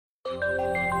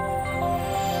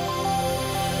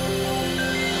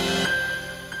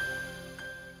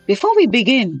Before we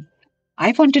begin,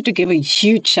 I wanted to give a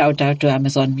huge shout out to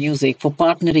Amazon Music for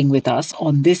partnering with us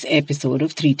on this episode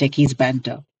of Three Techies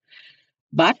Banter.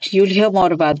 But you'll hear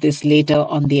more about this later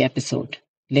on the episode.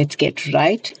 Let's get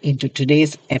right into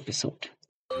today's episode.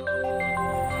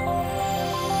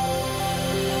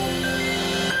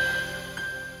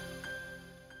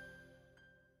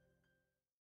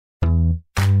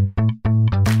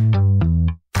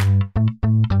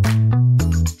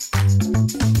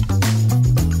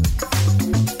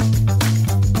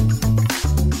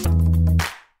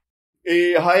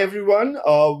 Hey, hi everyone.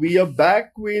 We are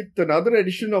back with another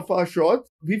edition of our shorts.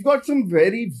 We've got some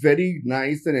very, very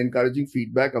nice and encouraging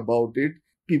feedback about it.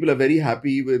 People are very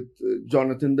happy with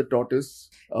Jonathan the tortoise.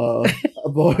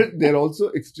 They're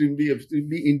also extremely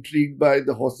intrigued by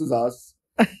the horse's ass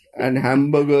and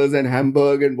hamburgers and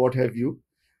Hamburg and what have you.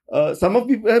 Some of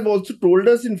people have also told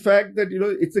us, in fact, that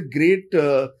it's a great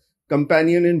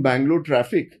companion in Bangalore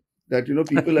traffic. That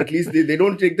people at least they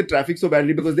don't take the traffic so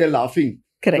badly because they're laughing.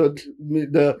 Correct.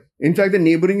 So in fact, the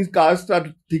neighboring cars start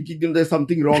thinking there's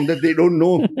something wrong that they don't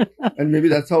know. And maybe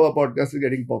that's how our podcast is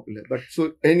getting popular. But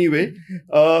so anyway,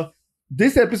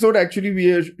 this episode actually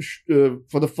we are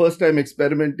for the first time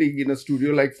experimenting in a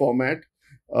studio-like format.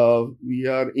 We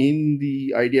are in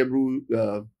the Idea Brew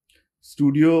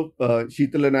studio.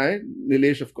 Sheetal and I,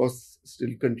 Nilesh, of course,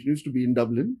 still continues to be in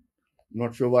Dublin.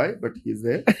 Not sure why, but he's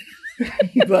there.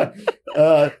 But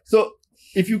so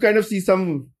if you kind of see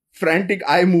some frantic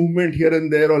eye movement here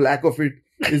and there or lack of it,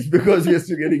 is because we are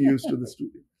still getting used to the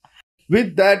studio.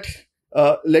 With that,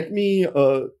 let me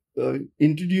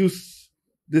introduce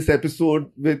this episode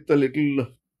with a little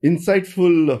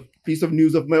insightful piece of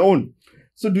news of my own.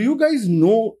 So do you guys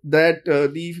know that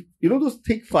those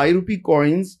thick 5 rupee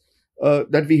coins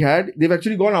that we had, they've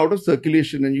actually gone out of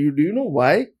circulation. And do you know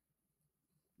why?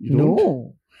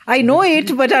 No. I know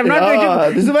it, but I'm not going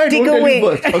to this is why I dig don't away.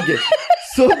 tell you first. Okay.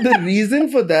 So the reason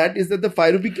for that is that the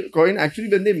 5 rupee coin, actually,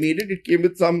 when they made it, it came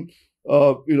with some,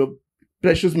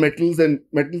 precious metals and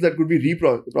metals that could be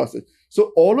reprocessed.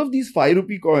 So all of these 5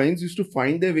 rupee coins used to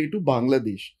find their way to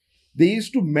Bangladesh. They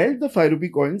used to melt the 5 rupee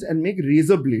coins and make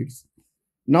razor blades.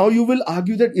 Now you will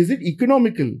argue that, is it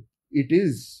economical? It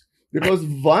is. Because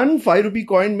one 5 rupee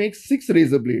coin makes 6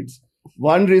 razor blades.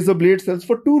 One razor blade sells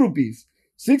for 2 rupees.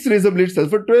 6 razor blades sells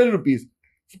for 12 rupees.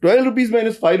 12 rupees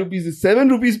minus 5 rupees is 7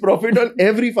 rupees profit on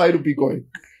every 5 rupee coin.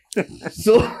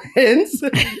 So hence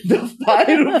the 5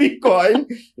 rupee coin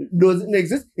doesn't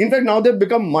exist. In fact, now they've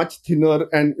become much thinner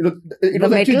and it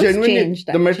was actually genuine.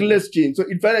 The metal has changed. So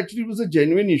in fact, actually it was a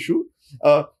genuine issue.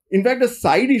 In fact, a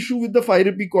side issue with the 5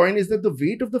 rupee coin is that the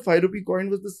weight of the 5 rupee coin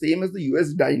was the same as the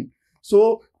US dime.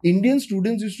 So Indian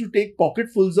students used to take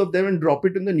pocketfuls of them and drop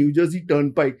it in the New Jersey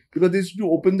Turnpike because they used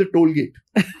to open the toll gate.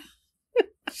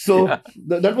 So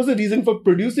that was the reason for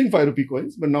producing 5 rupee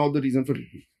coins, but now the reason for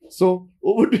rupee. So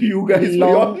over to you guys.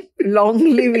 Long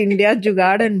live India,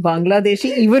 Jugaad, and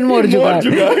Bangladeshi, even more Jugaad.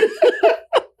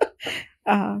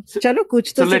 चलो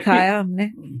कुछ तो सिखाया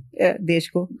हमने देश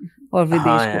को और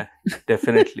विदेश को.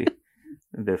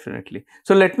 Definitely.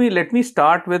 So let me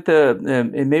start with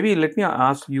maybe let me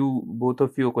ask you both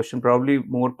of you a question, probably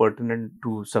more pertinent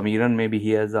to Samiran. Maybe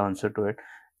he has the answer to it.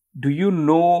 Do you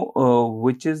know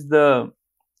which is the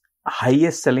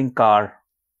highest selling car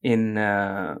in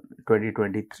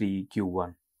 2023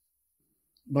 Q1?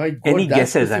 My God, any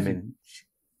guesses? Specific. I mean,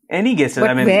 any guesses? But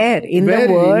I mean, where in the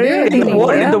world?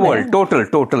 In the world,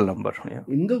 total number. Yeah.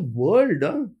 In the world,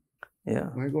 huh? Yeah.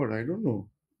 My God, I don't know.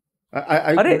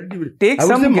 I take I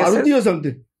some guesses. Maruti or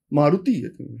something. Maruti.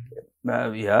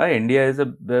 Yeah, India is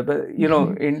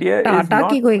India Tata is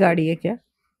not. की कोई गाड़ी है क्या?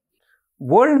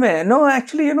 World mein, no,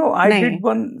 actually, I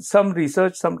did some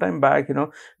research some time back.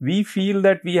 We feel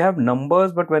that we have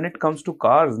numbers, but when it comes to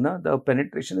cars, the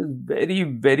penetration is very,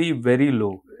 very, very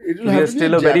low. We are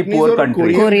still a very poor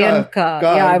country. Korean car.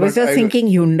 Yeah, I was just thinking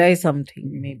Hyundai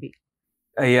something, maybe.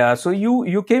 Yeah, so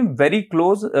you came very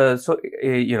close.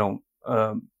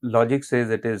 Logic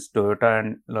says it is Toyota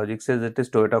and logic says it is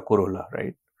Toyota Corolla,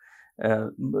 right?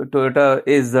 Toyota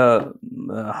is the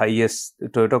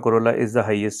Toyota Corolla is the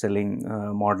highest selling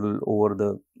model over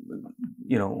the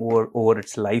over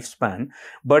its lifespan.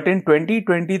 But in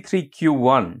 2023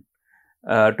 Q1,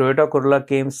 Toyota Corolla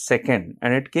came second,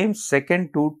 and it came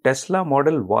second to Tesla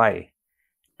Model Y.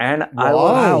 And I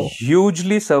was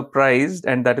hugely surprised,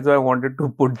 and that is why I wanted to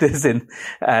put this in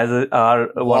as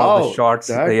one of the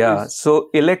shots. So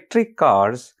electric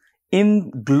cars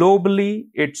globally,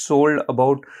 it sold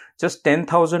about just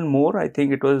 10,000 more. I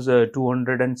think it was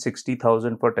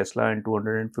 260,000 for Tesla and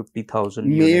 250,000.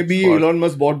 Maybe Elon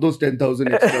Musk bought those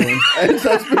 10,000 extra ones. I'm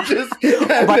suspicious.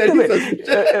 By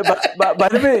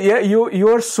the way, yeah, you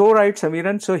are so right,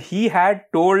 Samiran. So he had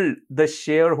told the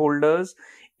shareholders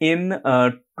in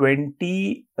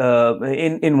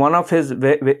in one of his,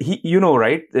 he,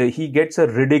 right, he gets a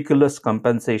ridiculous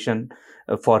compensation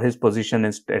for his position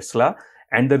in Tesla.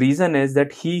 And the reason is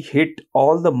that he hit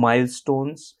all the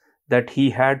milestones that he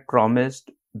had promised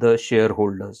the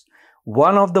shareholders.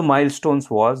 One of the milestones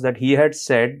was that he had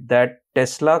said that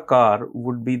Tesla car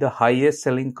would be the highest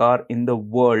selling car in the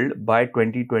world by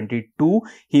 2022.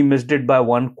 He missed it by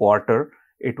 1 quarter.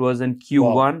 It was in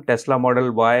Q1. Wow. Tesla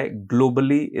Model Y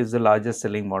globally is the largest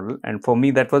selling model. And for me,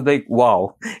 that was like,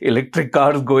 wow, electric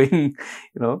cars going,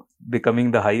 becoming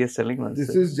the highest selling ones.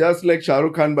 This is just like Shah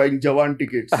Rukh Khan buying Jawan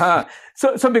tickets.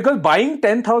 So because buying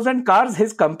 10,000 cars,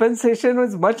 his compensation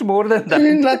was much more than that.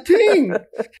 Nothing.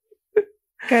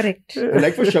 Correct.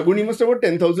 Like for Shagun, he must have got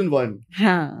 10,001.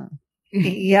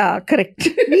 Yeah, correct.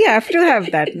 We have to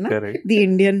have that, no? Correct. The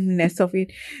Indianness of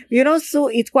it. So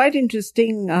it's quite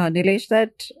interesting, Nilesh,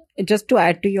 that just to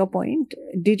add to your point,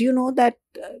 did you know that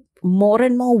more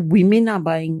and more women are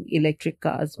buying electric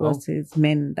cars versus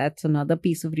men? That's another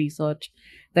piece of research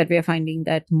that we are finding,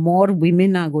 that more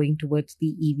women are going towards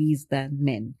the EVs than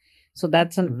men. So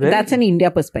that's an India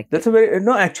perspective. That's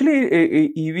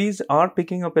actually EVs are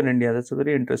picking up in India. That's a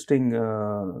very interesting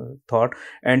thought.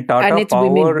 And Tata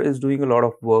Power is doing a lot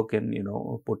of work in,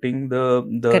 putting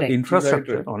the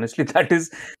infrastructure. Right. Honestly, that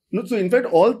is... No, so in fact,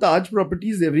 all Taj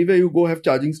properties everywhere you go have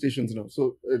charging stations now.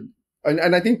 So,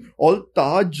 and I think all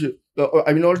Taj,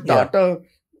 all Tata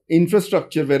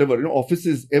infrastructure, wherever,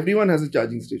 offices, everyone has a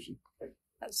charging station.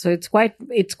 So it's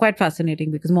quite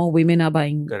fascinating because more women are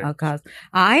buying cars.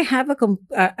 I have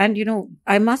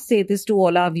I must say this to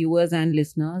all our viewers and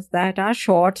listeners, that our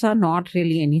shorts are not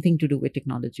really anything to do with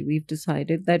technology. We've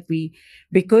decided that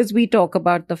because we talk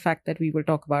about the fact that we will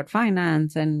talk about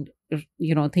finance and,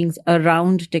 things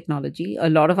around technology, a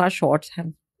lot of our shorts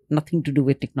have nothing to do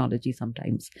with technology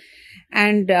sometimes.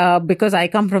 And because I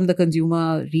come from the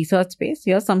consumer research space,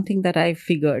 here's something that I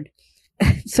figured.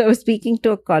 So I was speaking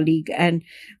to a colleague and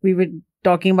we were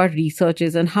talking about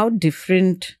researches and how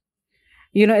different,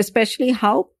 especially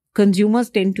how consumers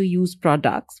tend to use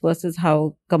products versus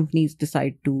how companies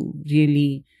decide to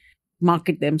really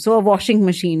market them. So a washing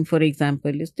machine, for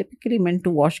example, is typically meant to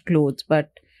wash clothes,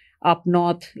 but up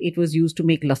north, it was used to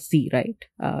make lassi, right?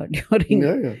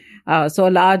 So a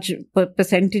large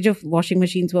percentage of washing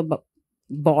machines were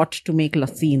bought to make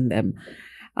lassi in them.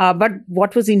 But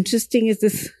what was interesting is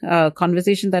this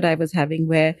conversation that I was having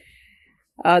where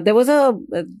there was a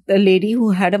lady who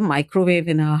had a microwave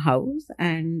in her house,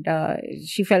 and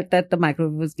she felt that the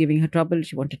microwave was giving her trouble.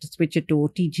 She wanted to switch it to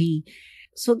OTG.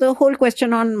 So the whole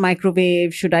question on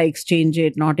microwave, should I exchange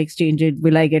it, not exchange it,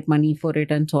 will I get money for it,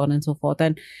 and so on and so forth.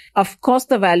 And of course,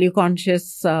 the value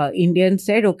conscious Indian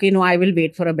said, okay, no, I will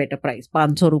wait for a better price.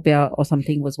 500 rupiah or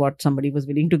something was what somebody was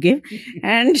willing to give.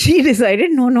 And she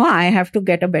decided, no, I have to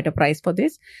get a better price for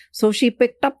this. So she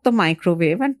picked up the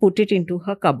microwave and put it into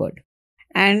her cupboard.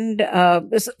 And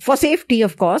for safety,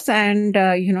 of course. And,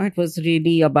 it was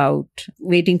really about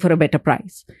waiting for a better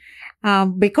price.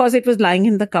 Because it was lying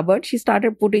in the cupboard, she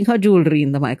started putting her jewelry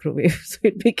in the microwave.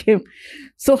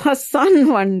 So her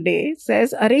son one day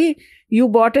says, "Arey, you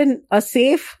bought a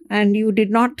safe and you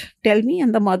did not tell me."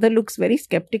 And the mother looks very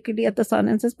skeptically at the son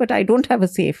and says, "But I don't have a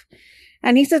safe."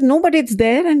 And he says, "No, but it's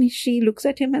there." And she looks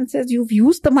at him and says, "You've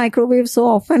used the microwave so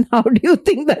often. How do you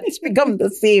think that it's become the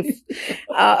safe?"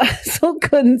 So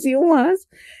consumers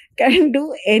can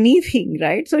do anything,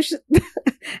 right? So,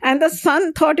 and the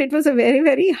son thought it was a very,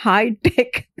 very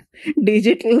high-tech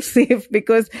digital safe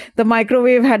because the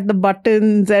microwave had the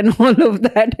buttons and all of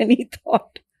that. And he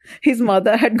thought his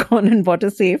mother had gone and bought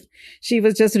a safe. She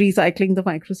was just recycling the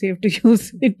micro safe to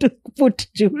use it to put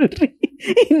jewelry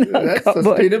in her cupboard.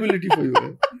 That's sustainability for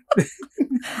you.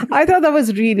 I thought that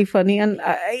was really funny. And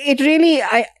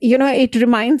it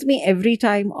reminds me every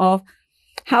time of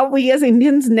how we as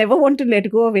Indians never want to let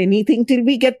go of anything till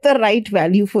we get the right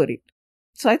value for it.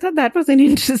 So I thought that was an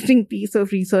interesting piece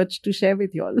of research to share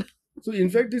with you all. So in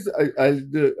fact,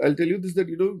 I'll tell you this, that,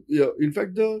 in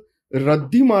fact, the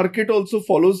Raddi market also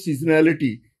follows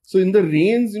seasonality. So in the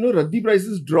rains, Raddi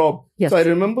prices drop. Yes. So I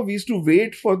remember we used to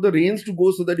wait for the rains to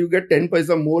go so that you get 10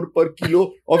 paisa more per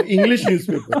kilo of English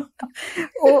newspaper.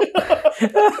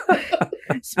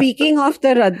 Speaking of the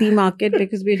Raddi market,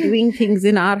 because we're doing things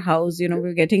in our house,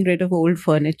 we're getting rid of old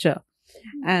furniture.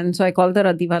 And so I called the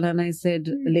Raddiwala and I said,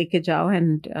 Leke jao.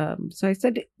 And so I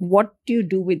said, what do you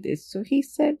do with this? So he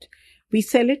said, we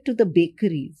sell it to the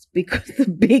bakeries because the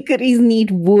bakeries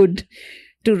need wood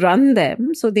to run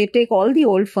them. So they take all the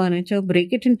old furniture,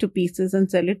 break it into pieces and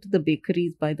sell it to the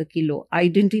bakeries by the kilo. I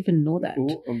didn't even know that.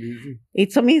 Oh, amazing.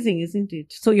 It's amazing, isn't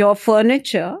it? So your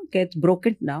furniture gets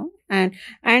broken down.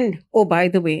 And oh, by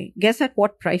the way, guess at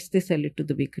what price they sell it to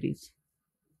the bakeries?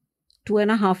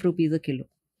 2.5 rupees a kilo.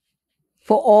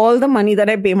 For all the money that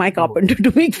I pay my carpenter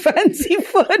to make fancy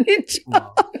furniture.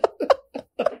 Wow.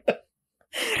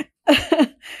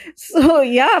 So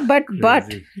yeah, but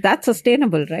Crazy. that's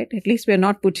sustainable, right? At least we're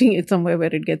not putting it somewhere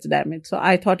where it gets damaged. So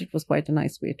I thought it was quite a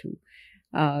nice way to.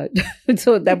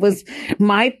 So that was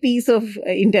my piece of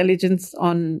intelligence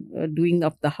on doing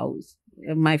up the house.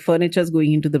 My furniture is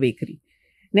going into the bakery.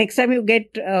 Next time you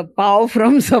get power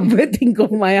from Subway, think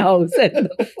of my house and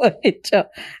the furniture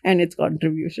and its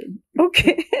contribution.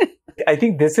 Okay. I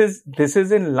think this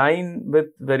is in line with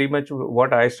very much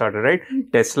what I started, right?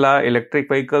 Tesla, electric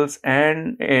vehicles,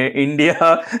 and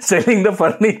India selling the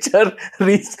furniture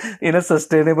in a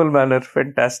sustainable manner.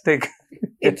 Fantastic.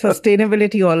 It's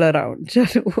sustainability all around.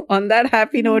 On that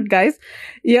happy note, guys,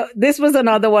 yeah, this was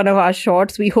another one of our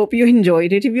shorts. We hope you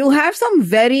enjoyed it. If you have some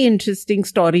very interesting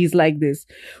stories like this,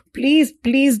 please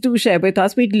do share with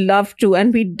us. We'd love to.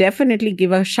 And we definitely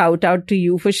give a shout out to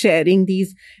you for sharing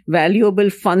these valuable,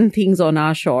 fun things on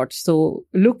our shorts. So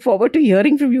look forward to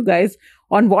hearing from you guys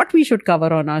on what we should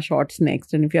cover on our shorts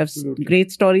next. And if you have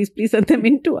great stories, please send them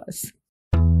in to us.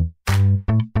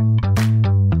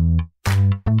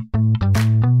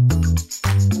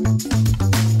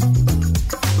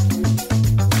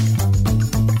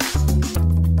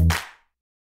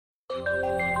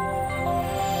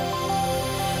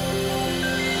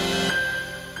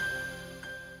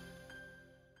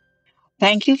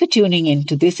 Thank you for tuning in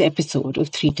to this episode of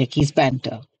Three Techies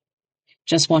Banter.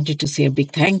 Just wanted to say a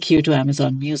big thank you to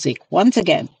Amazon Music once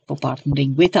again for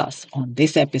partnering with us on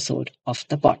this episode of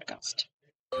the podcast.